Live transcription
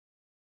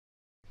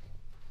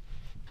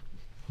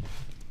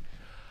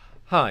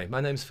Hi,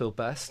 my name's Phil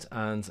Best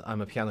and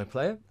I'm a piano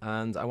player,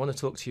 and I want to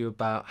talk to you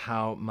about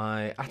how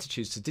my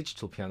attitudes to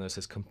digital pianos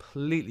has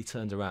completely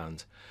turned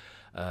around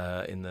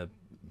in the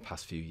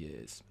past few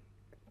years.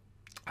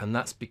 And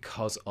that's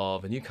because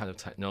of a new kind of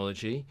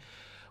technology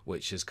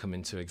which has come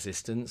into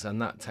existence,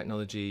 and that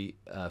technology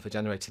for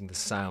generating the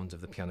sound of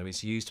the piano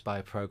is used by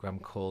a program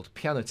called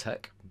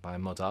Pianoteq by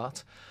Mod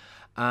Art,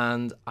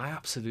 and I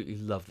absolutely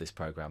love this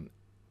program.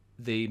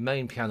 The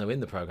main piano in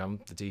the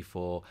program, the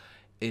D4,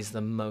 is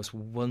the most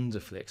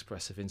wonderfully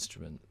expressive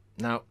instrument.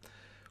 Now,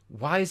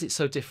 why is it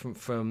so different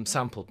from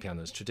sampled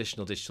pianos,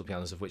 traditional digital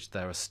pianos, of which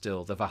there are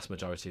still, the vast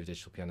majority of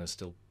digital pianos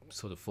still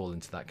sort of fall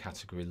into that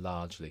category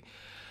largely?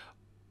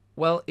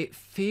 Well, it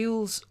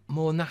feels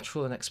more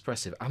natural and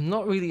expressive. I'm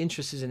not really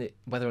interested in it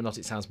whether or not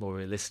it sounds more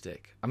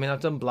realistic. I mean,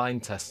 I've done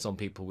blind tests on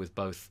people with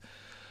both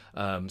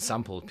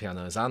sampled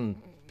pianos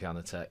and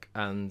Pianoteq,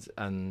 and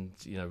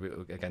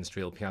against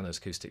real pianos,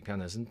 acoustic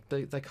pianos, and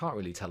they can't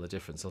really tell the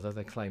difference, although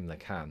they claim they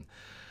can.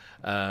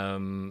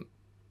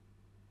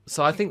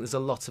 So I think there's a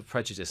lot of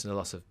prejudice and a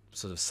lot of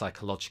sort of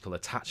psychological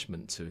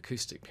attachment to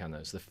acoustic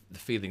pianos. The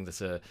feeling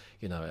that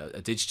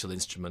a digital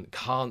instrument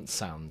can't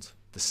sound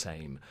the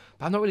same.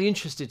 But I'm not really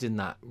interested in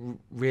that,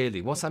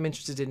 really. What I'm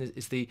interested in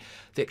is the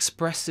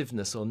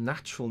expressiveness or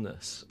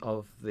naturalness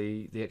of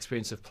the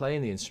experience of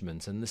playing the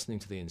instrument and listening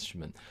to the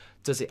instrument.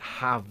 Does it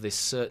have this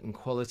certain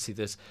quality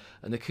that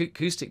an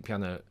acoustic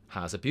piano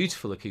has, a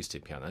beautiful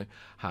acoustic piano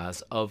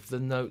has, of the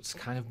notes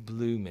kind of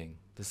blooming?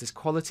 There's this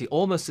quality,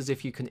 almost as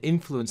if you can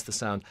influence the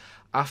sound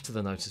after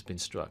the note has been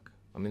struck.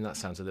 I mean, that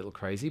sounds a little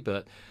crazy,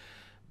 but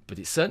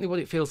it's certainly what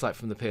it feels like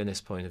from the pianist's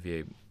point of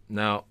view.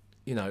 Now,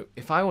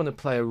 if I want to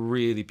play a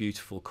really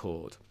beautiful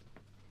chord,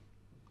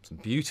 some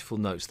beautiful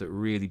notes that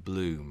really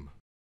bloom,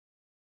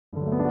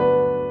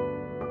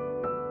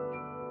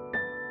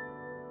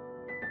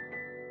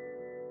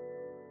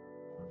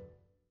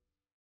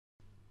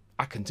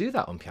 I can do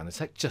that on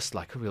Pianoteq just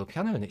like a real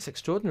piano, and it's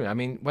extraordinary. I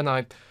mean, when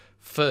I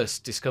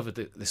first discovered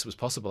that this was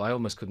possible, I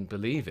almost couldn't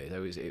believe it.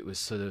 It was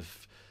sort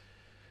of,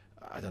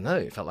 I don't know,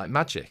 it felt like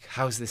magic.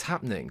 How is this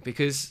happening?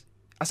 Because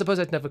I suppose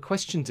I'd never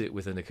questioned it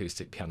with an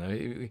acoustic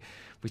piano.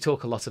 We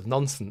talk a lot of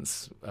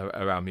nonsense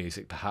around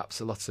music, perhaps,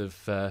 a lot of,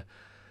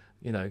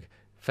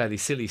 fairly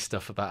silly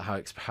stuff about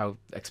how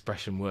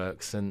expression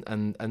works,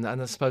 and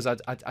I suppose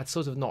I'd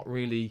sort of not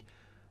really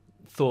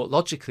thought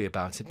logically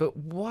about it. But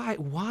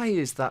why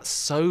is that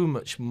so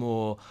much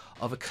more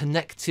of a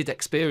connected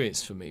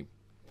experience for me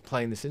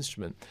playing this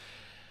instrument?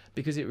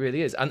 Because it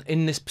really is. And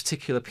in this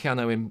particular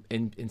piano,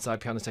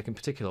 inside Pianoteq in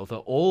particular, although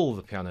all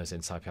the pianos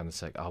inside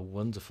Pianoteq are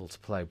wonderful to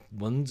play,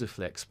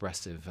 wonderfully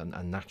expressive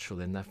and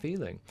natural in their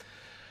feeling.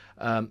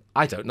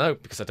 I don't know,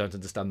 because I don't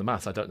understand the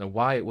maths. I don't know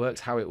why it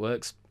works, how it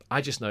works. I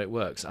just know it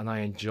works, and I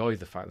enjoy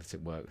the fact that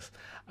it works.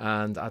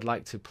 And I'd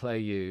like to play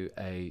you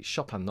a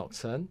Chopin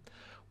Nocturne,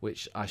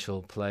 which I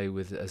shall play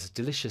with as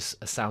delicious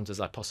a sound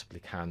as I possibly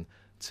can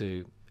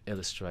to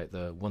illustrate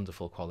the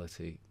wonderful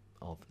quality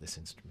of this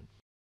instrument.